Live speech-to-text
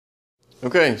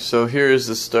Okay, so here is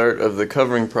the start of the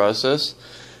covering process.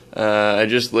 I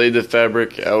just laid the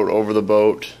fabric out over the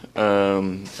boat.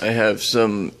 I have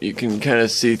some, you can kind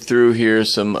of see through here,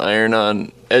 some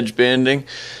iron-on edge banding.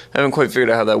 I haven't quite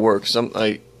figured out how that works.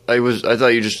 I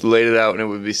thought you just laid it out and it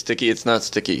would be sticky. It's not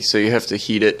sticky, so you have to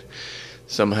heat it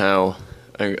somehow.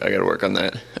 I gotta work on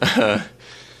that.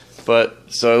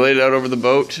 So I laid it out over the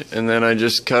boat, and then I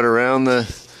just cut around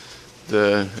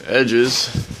the edges.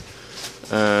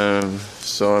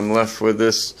 So I'm left with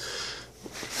this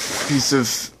piece of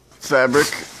fabric,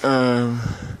 and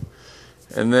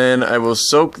then I will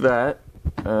soak that,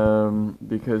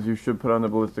 because you should put on the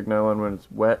ballistic nylon when it's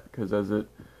wet, because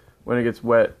when it gets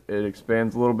wet it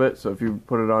expands a little bit. So if you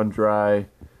put it on dry,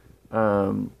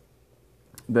 then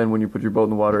when you put your boat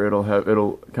in the water,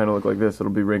 it'll kind of look like this.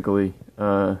 It'll be wrinkly,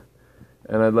 and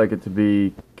I'd like it to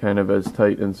be kind of as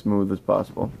tight and smooth as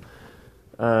possible.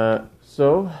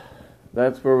 So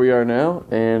that's where we are now,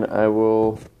 and I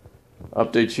will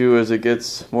update you as it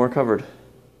gets more covered.